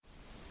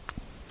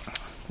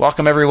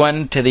Welcome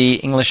everyone to the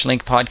English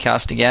Link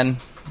podcast again.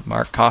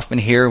 Mark Kaufman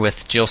here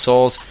with Jill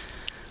Souls.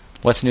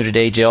 What's new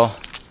today, Jill?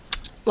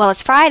 Well,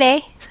 it's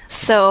Friday,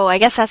 so I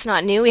guess that's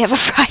not new. We have a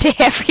Friday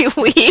every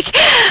week.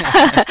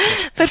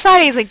 But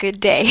Friday's a good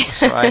day.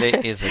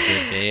 Friday is a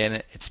good day, and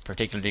it's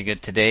particularly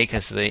good today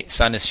because the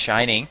sun is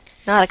shining.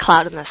 Not a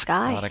cloud in the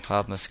sky. Not a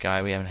cloud in the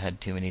sky. We haven't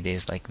had too many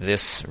days like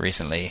this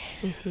recently.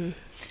 Mm-hmm.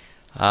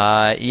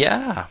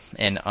 Yeah,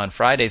 and on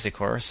Fridays, of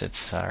course,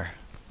 it's our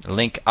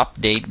Link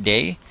Update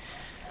Day,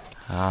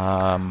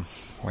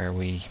 where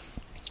we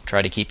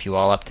try to keep you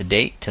all up to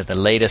date to the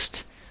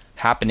latest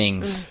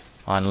happenings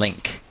on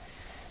Link.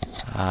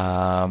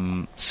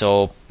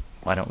 So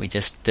why don't we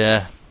just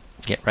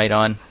get right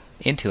on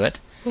into it?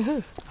 Mm-hmm.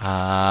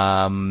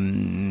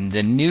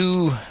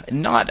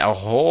 Not a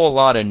whole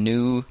lot of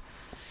new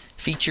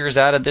features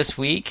added this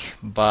week,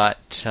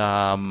 but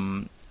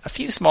a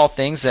few small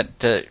things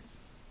that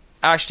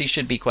actually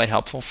should be quite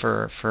helpful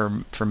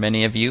for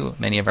many of you,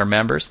 many of our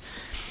members.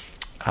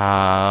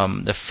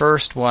 The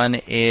first one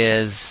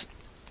is,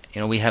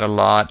 we had a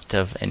lot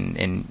of,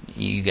 and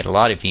you get a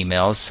lot of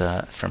emails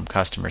from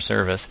customer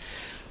service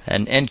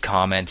and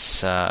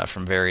comments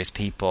from various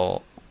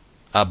people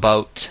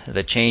about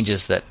the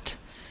changes that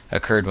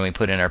occurred when we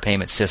put in our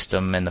payment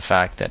system, and the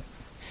fact that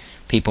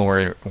people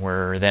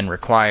were then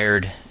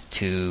required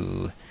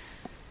to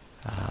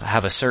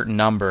have a certain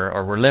number,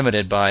 or were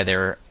limited by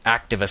their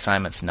active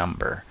assignments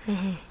number.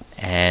 Mm-hmm.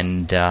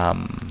 And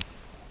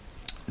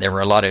there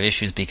were a lot of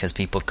issues because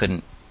people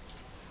couldn't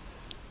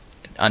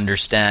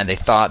understand. They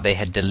thought they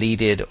had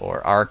deleted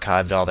or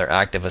archived all their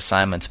active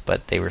assignments,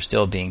 but they were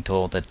still being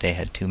told that they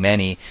had too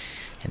many,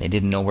 and they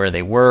didn't know where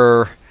they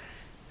were.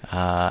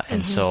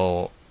 And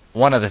so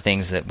one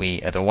thing that we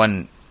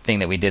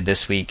did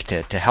this week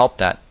to help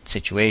that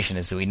situation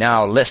is that we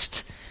now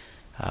list,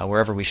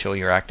 wherever we show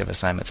your active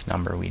assignments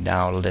number, we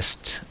now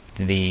list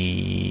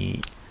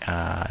the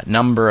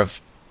number of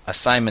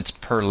assignments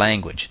per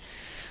language.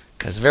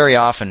 Because very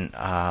often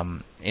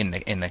in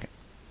the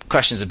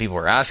questions that people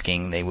were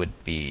asking, they would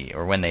be,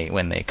 or when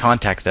they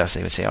contacted us,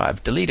 they would say,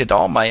 I've deleted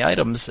all my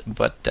items,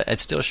 but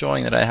it's still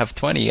showing that I have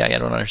 20. I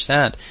don't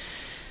understand.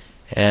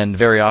 And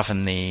very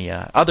often the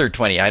other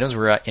 20 items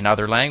were in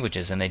other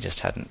languages, and they just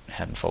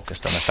hadn't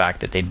focused on the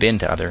fact that they'd been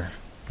to other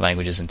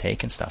languages and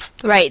taken stuff.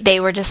 Right, they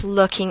were just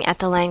looking at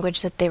the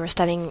language that they were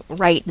studying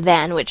right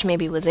then, which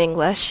maybe was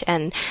English,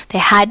 and they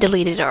had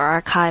deleted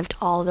or archived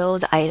all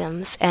those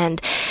items,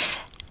 and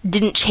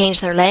didn't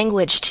change their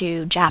language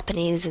to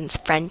Japanese and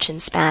French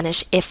and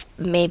Spanish if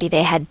maybe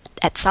they had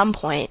at some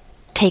point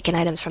taken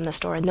items from the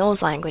store in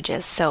those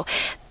languages. So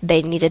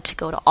they needed to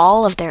go to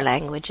all of their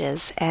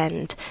languages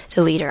and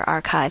delete or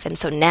archive. And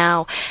so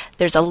now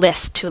there's a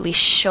list to at least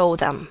show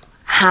them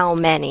how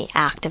many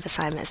active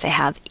assignments they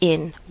have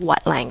in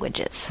what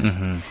languages.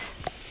 Mm-hmm.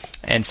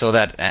 And so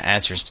that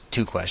answers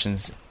two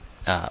questions.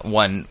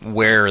 One,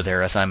 where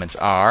their assignments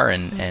are,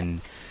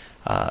 and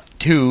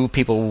two,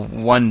 people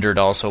wondered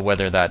also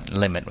whether that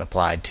limit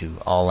applied to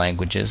all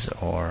languages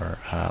or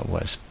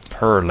was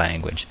per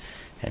language.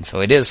 And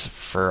so it is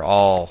for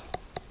all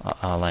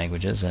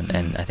languages,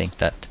 and I think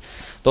that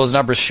those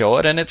numbers show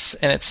it, and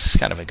it's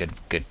kind of a good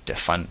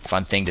fun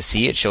thing to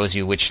see. It shows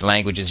you which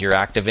languages you're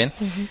active in.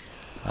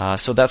 Mm-hmm.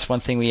 So that's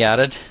one thing we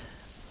added.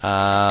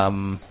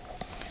 The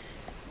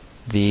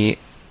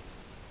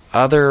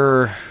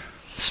other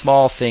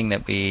small thing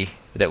that we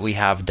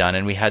have done,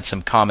 and we had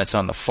some comments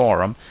on the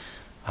forum.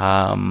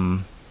 I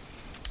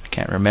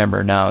can't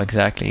remember now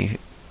exactly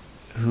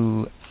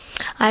who.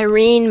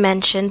 Irene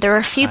mentioned, there were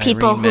a few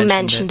people who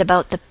mentioned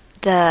about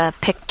the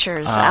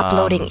pictures,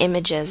 uploading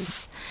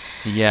images.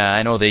 Yeah,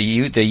 I know the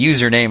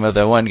username of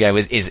the one guy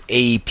is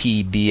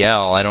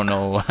APBL. I don't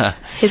know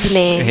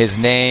his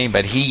name,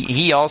 but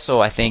he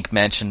also, I think,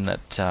 mentioned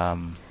that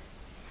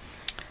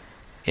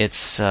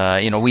it's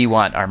we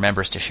want our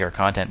members to share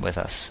content with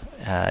us,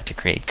 to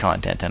create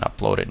content and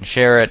upload it and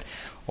share it,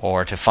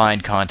 or to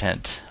find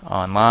content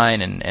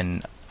online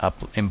and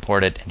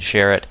import it and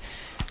share it.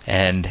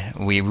 And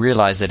we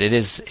realize that it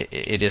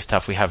is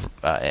tough. We have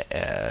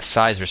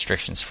size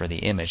restrictions for the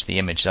image. The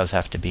image does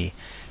have to be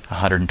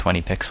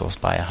 120 pixels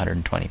by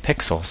 120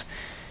 pixels,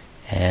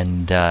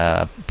 and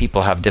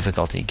people have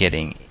difficulty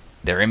getting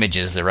their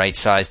images the right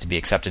size to be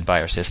accepted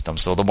by our system.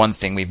 So the one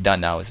thing we've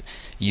done now is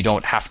you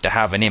don't have to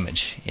have an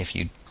image. If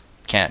you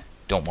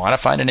don't want to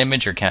find an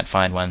image or can't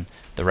find one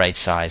the right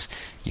size,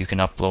 you can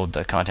upload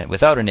the content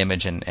without an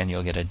image, and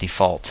you'll get a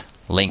default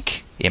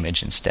link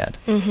image instead.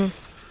 Mm-hmm.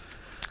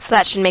 So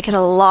that should make it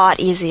a lot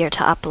easier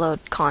to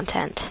upload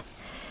content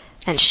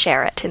and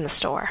share it in the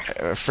store.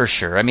 For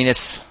sure. I mean,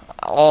 it's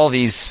all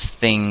these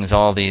things,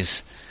 all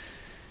these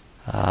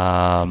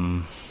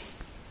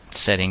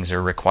settings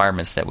or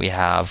requirements that we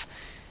have.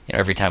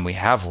 Every time we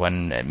have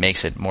one, it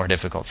makes it more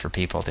difficult for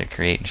people to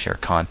create and share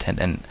content.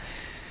 And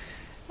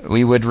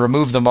we would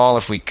remove them all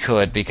if we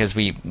could, because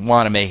we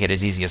want to make it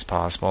as easy as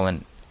possible,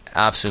 and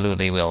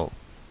absolutely we'll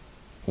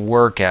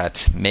work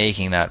at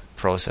making that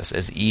process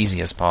as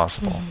easy as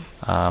possible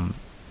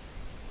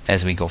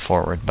as we go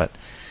forward. But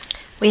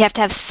We have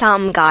to have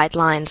some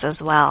guidelines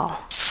as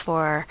well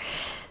for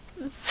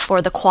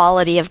the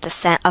quality of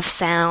of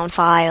sound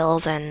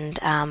files, and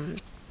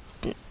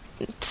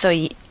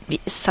so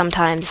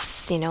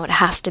sometimes it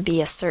has to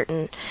be a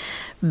certain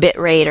bit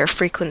rate or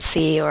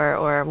frequency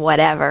or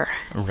whatever.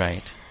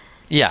 Right.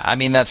 Yeah, I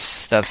mean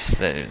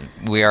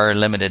we are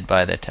limited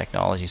by the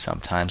technology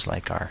sometimes,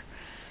 like our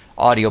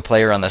audio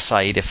player on the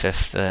site.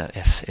 If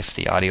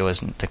the audio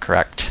isn't the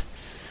correct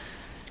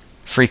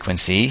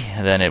frequency,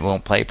 then it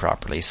won't play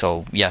properly.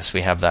 So yes,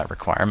 we have that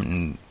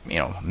requirement,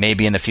 and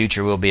maybe in the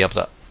future we'll be able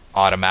to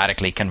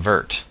automatically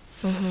convert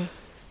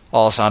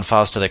all sound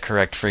files to the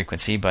correct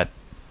frequency, but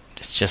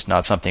it's just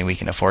not something we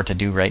can afford to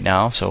do right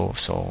now.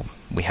 So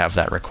we have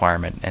that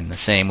requirement, and the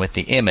same with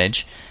the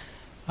image.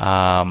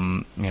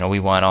 We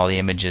want all the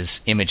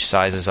image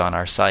sizes on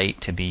our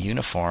site to be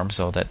uniform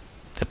so that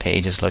the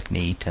pages look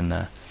neat and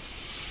the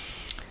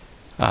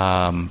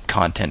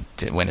content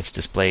when it's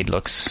displayed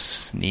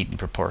looks neat and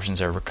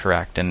proportions are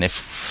correct. And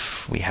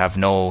if we have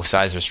no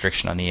size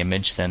restriction on the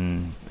image,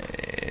 then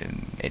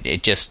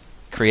it just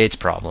creates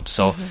problems.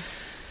 So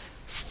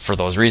for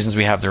those reasons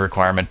we have the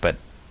requirement, but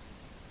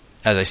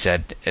as I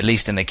said, at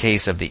least in the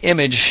case of the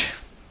image,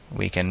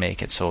 we can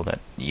make it so that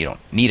you don't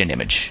need an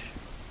image.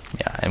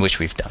 Yeah, and which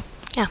we've done.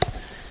 Yeah.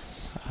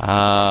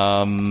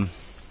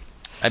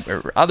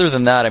 Other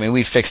than that, I mean,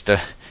 we fixed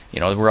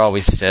we're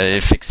always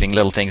fixing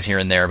little things here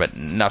and there, but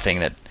nothing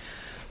that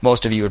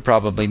most of you would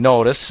probably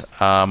notice.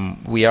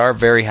 We are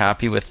very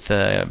happy with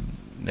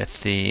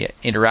the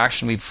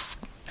interaction we've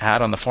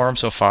had on the forum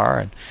so far,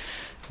 and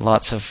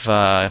lots of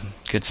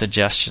good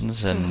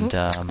suggestions, and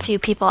a few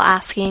people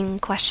asking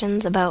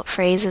questions about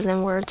phrases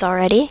and words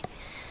already.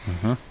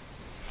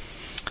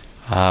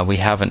 We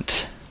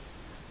haven't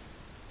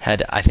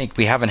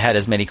had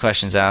as many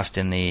questions asked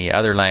in the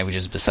other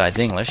languages besides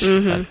English,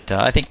 but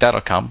I think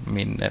that'll come. I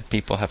mean,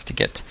 people have to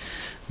get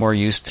more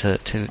used to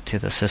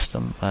the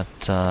system, but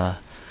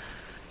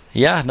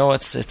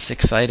it's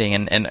exciting,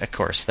 and of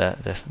course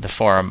the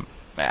forum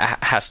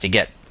has to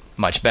get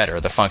much better.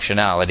 The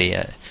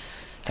functionality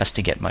has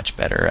to get much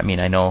better. I mean,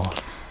 I know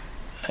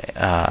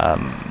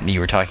you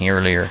were talking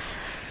earlier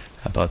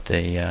about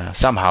the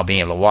somehow being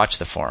able to watch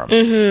the forum.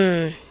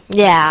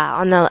 Yeah,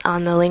 on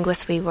the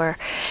Linguist,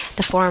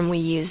 the forum we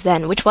used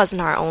then, which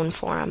wasn't our own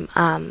forum.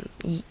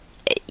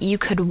 You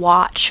could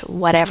watch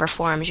whatever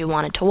forums you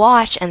wanted to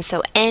watch, and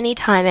so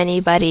anytime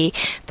anybody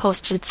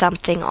posted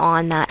something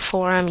on that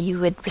forum, you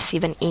would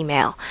receive an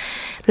email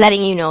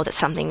letting you know that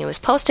something new was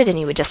posted, and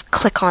you would just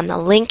click on the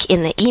link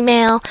in the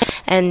email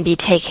and be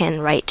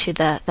taken right to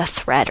the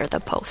thread or the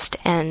post.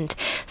 And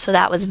so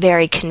that was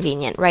very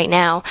convenient. Right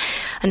now,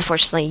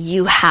 unfortunately,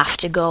 you have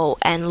to go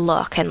and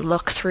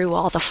look through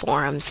all the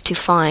forums to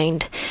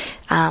find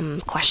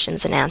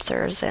questions and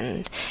answers,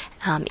 and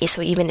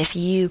so even if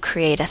you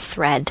create a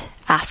thread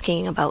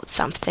asking about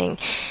something,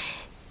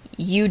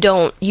 you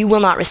will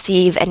not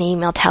receive an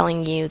email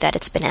telling you that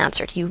it's been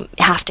answered. You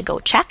have to go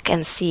check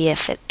and see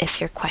if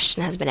your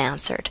question has been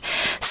answered.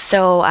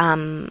 So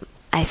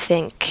I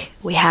think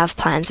we have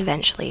plans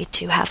eventually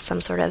to have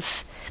some sort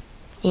of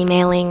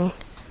emailing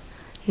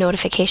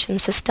notification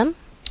system.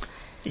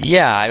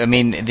 Yeah, I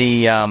mean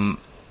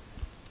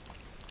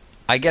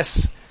I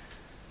guess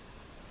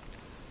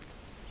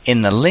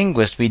in the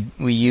Linguist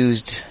we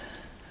used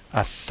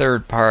a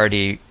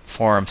third-party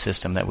forum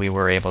system that we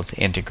were able to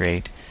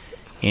integrate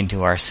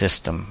into our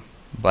system.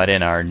 But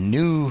in our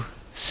new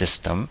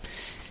system,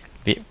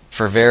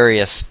 for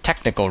various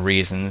technical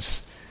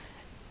reasons,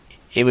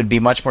 it would be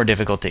much more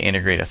difficult to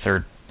integrate a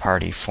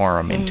third-party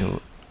forum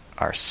into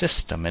our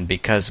system. And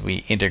because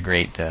we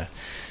integrate the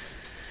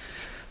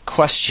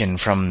question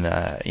from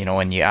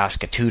when you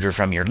ask a tutor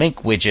from your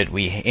link widget,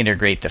 we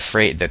integrate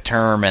the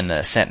term and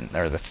the sentence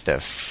or the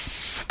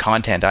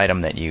content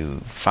item that you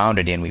found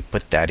it in, we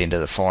put that into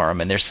the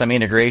forum, and there's some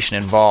integration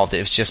involved. It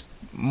was just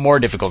more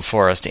difficult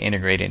for us to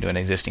integrate into an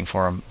existing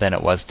forum than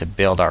it was to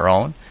build our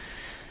own.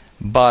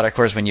 But of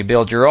course, when you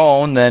build your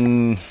own,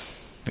 then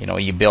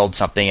you build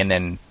something, and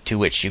then to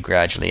which you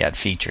gradually add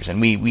features. And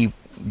we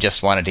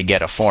just wanted to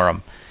get a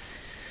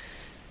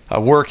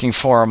working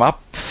forum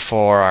up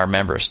for our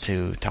members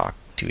to talk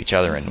to each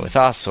other and with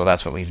us. So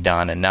that's what we've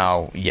done. And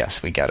now,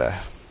 yes, we gotta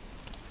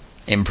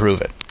improve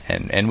it.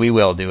 And we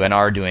will do and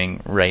are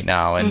doing right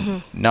now.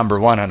 And number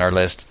one on our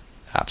list,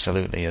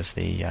 absolutely, is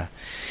the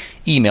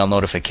email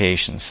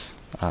notifications,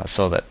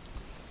 so that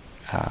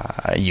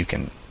you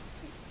can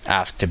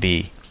ask to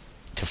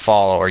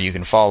follow, or you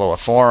can follow a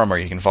forum, or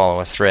you can follow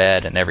a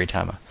thread, and every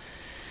time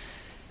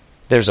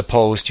there's a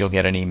post, you'll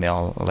get an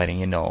email letting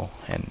you know.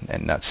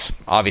 And that's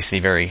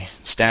obviously very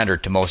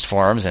standard to most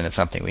forums, and it's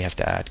something we have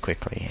to add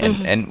quickly.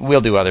 And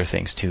we'll do other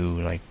things too,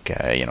 like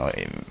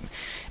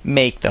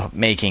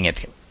making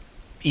it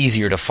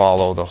easier to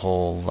follow the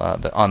whole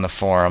on the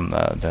forum,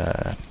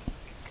 the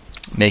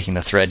making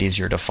the thread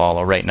easier to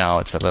follow. Right now,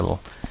 it's a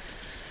little.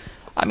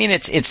 I mean,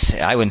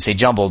 it's I wouldn't say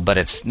jumbled, but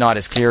it's not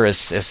as clear as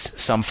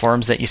some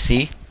forums that you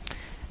see,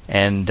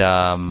 and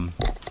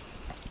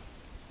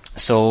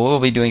So we'll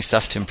be doing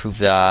stuff to improve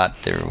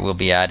that. There we'll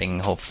be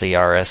adding hopefully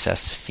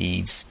RSS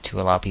feeds to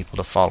allow people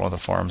to follow the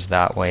forums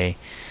that way.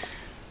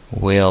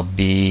 We'll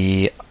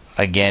be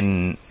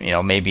again,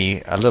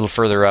 maybe a little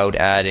further out,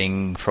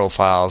 adding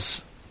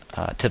profiles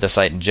to the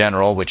site in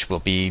general, which will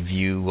be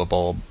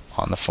viewable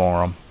on the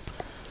forum.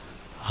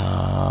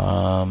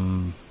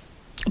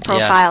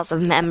 Profiles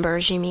of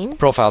members, you mean?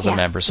 Profiles of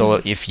members.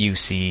 So if you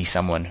see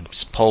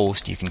someone's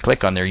post, you can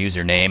click on their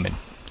username and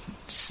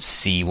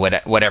see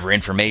whatever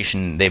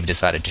information they've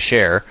decided to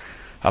share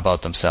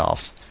about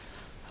themselves,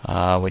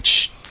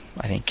 which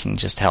I think can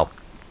just help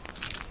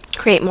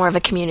create more of a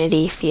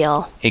community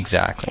feel.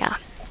 Exactly. Yeah.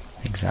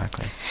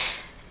 Exactly.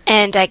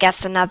 And I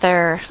guess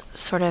another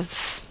sort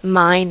of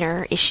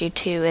minor issue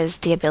too is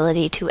the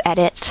ability to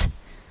edit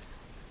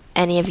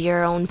any of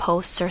your own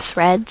posts or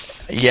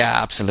threads.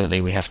 Yeah,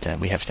 absolutely. We have to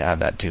add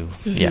that too.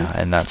 Mm-hmm. Yeah,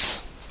 and that's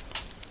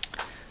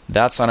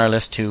on our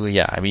list too.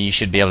 Yeah, I mean, you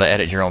should be able to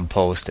edit your own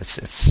post.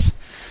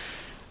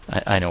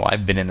 I know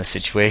I've been in the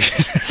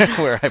situation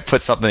where I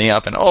put something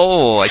up and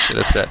I should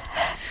have said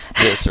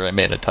this, or I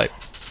made a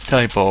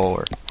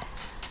typo,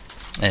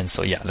 and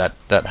so yeah,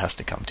 that has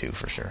to come too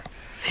for sure.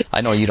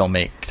 I know you don't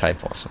make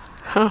typos.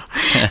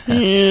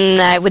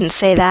 I wouldn't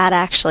say that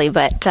actually,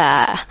 but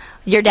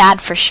your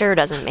dad for sure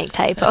doesn't make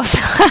typos.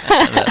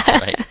 That's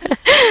right.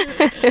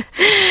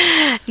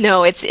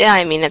 No, it's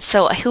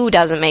so, who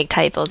doesn't make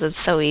typos? It's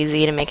so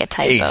easy to make a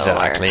typo.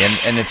 Exactly,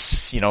 and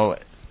it's,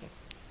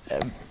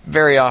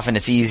 very often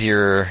it's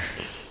easier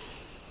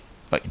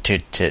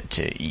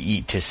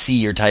to see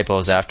your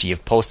typos after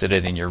you've posted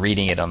it and you're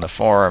reading it on the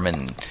forum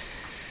and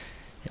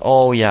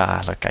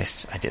yeah, look, I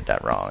did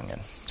that wrong.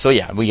 And so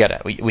yeah, we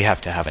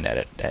have to have an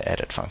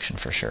edit function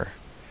for sure.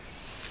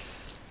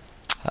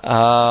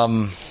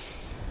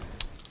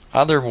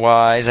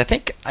 Otherwise, I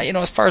think,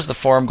 as far as the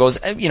forum goes,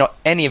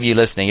 any of you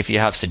listening, if you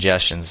have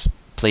suggestions,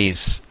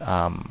 please,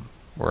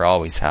 we're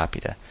always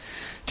happy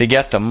to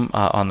get them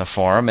on the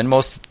forum. And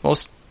most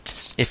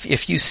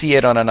if you see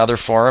it on another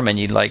forum and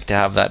you'd like to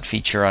have that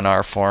feature on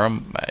our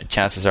forum,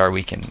 chances are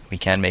we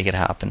can make it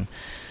happen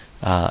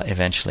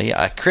eventually.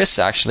 Chris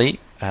actually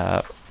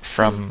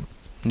from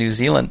New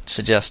Zealand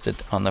suggested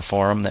on the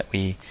forum that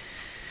we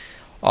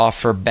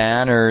offer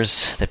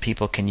banners that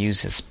people can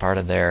use as part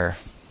of their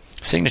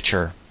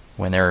signature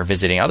when they're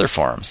visiting other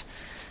forums,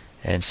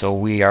 and so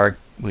we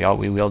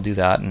will do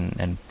that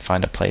and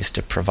find a place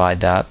to provide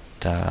that.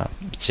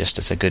 It's just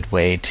as a good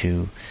way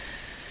to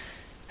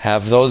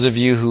have those of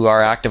you who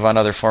are active on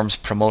other forums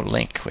promote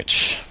LingQ,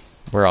 which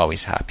we're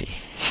always happy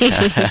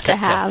to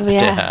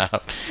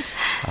have.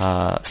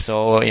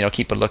 So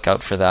keep a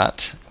lookout for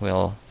that.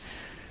 We'll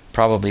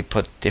probably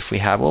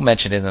we'll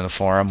mention it in the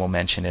forum. We'll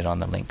mention it on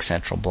the LingQ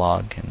Central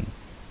blog and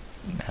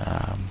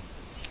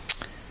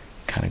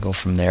kind of go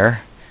from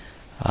there.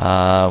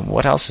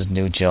 What else is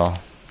new, Jill?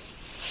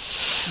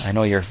 I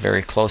know you're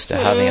very close to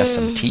having us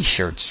some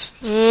T-shirts.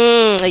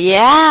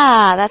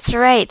 Yeah, that's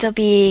right. There'll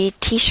be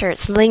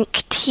T-shirts,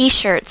 LingQ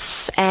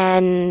T-shirts,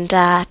 and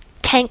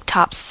tank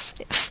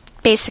tops.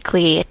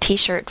 Basically, a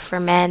T-shirt for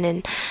men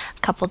and a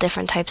couple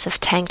different types of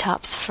tank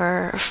tops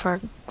for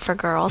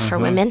girls, for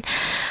women,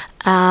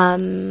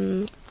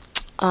 that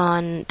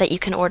you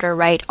can order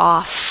right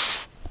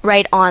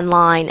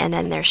online, and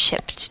then they're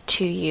shipped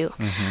to you.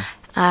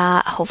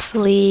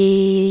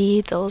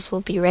 Hopefully those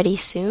will be ready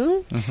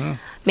soon.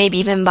 Maybe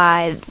even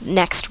by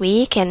next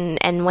week,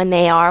 and when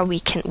they are,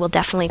 we'll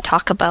definitely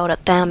talk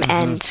about them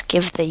and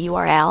give the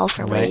URL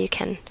for where you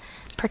can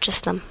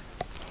purchase them.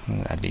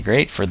 That'd be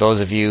great for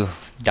those of you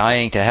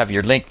dying to have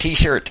your LingQ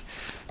T-shirt.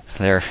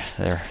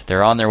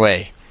 They're on their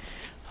way.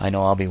 I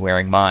know I'll be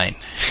wearing mine.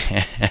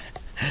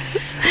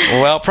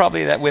 Well,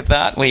 probably with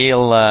that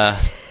we'll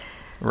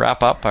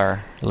wrap up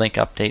our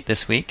LingQ update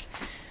this week,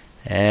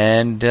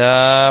 and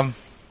I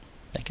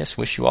guess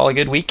wish you all a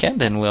good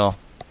weekend, and we'll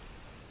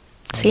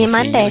see you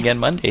Monday. See you again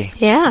Monday.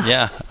 Yeah.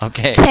 Yeah.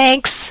 Okay.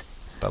 Thanks.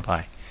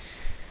 Bye-bye.